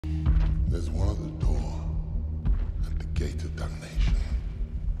There's one at the door, at the gate of damnation.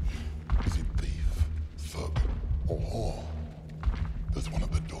 Is it thief, thug, or whore? There's one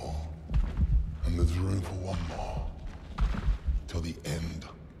at the door, and there's room for one more, till the end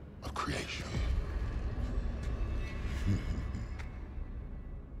of creation.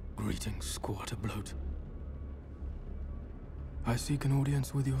 Greetings, squatter bloat. I seek an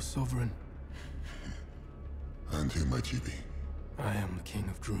audience with your sovereign. And who might you be? I am the King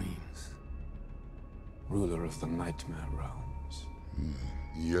of Dreams, ruler of the nightmare realms.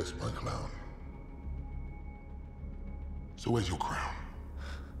 Yes, my clown. So where's your crown?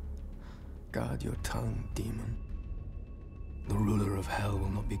 Guard your tongue, demon. The ruler of hell will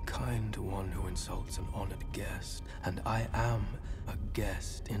not be kind to one who insults an honored guest, and I am a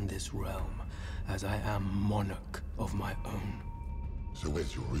guest in this realm, as I am monarch of my own. So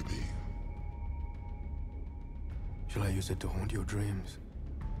where's your ruby? Shall I use it to haunt your dreams?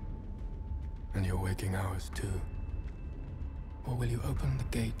 And your waking hours too? Or will you open the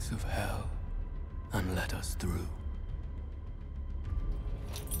gates of hell and let us through?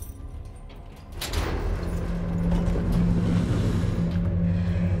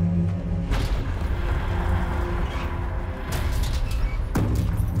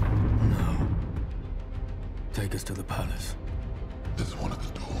 No. Take us to the palace. There's one at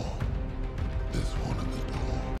the door. There's one at the door.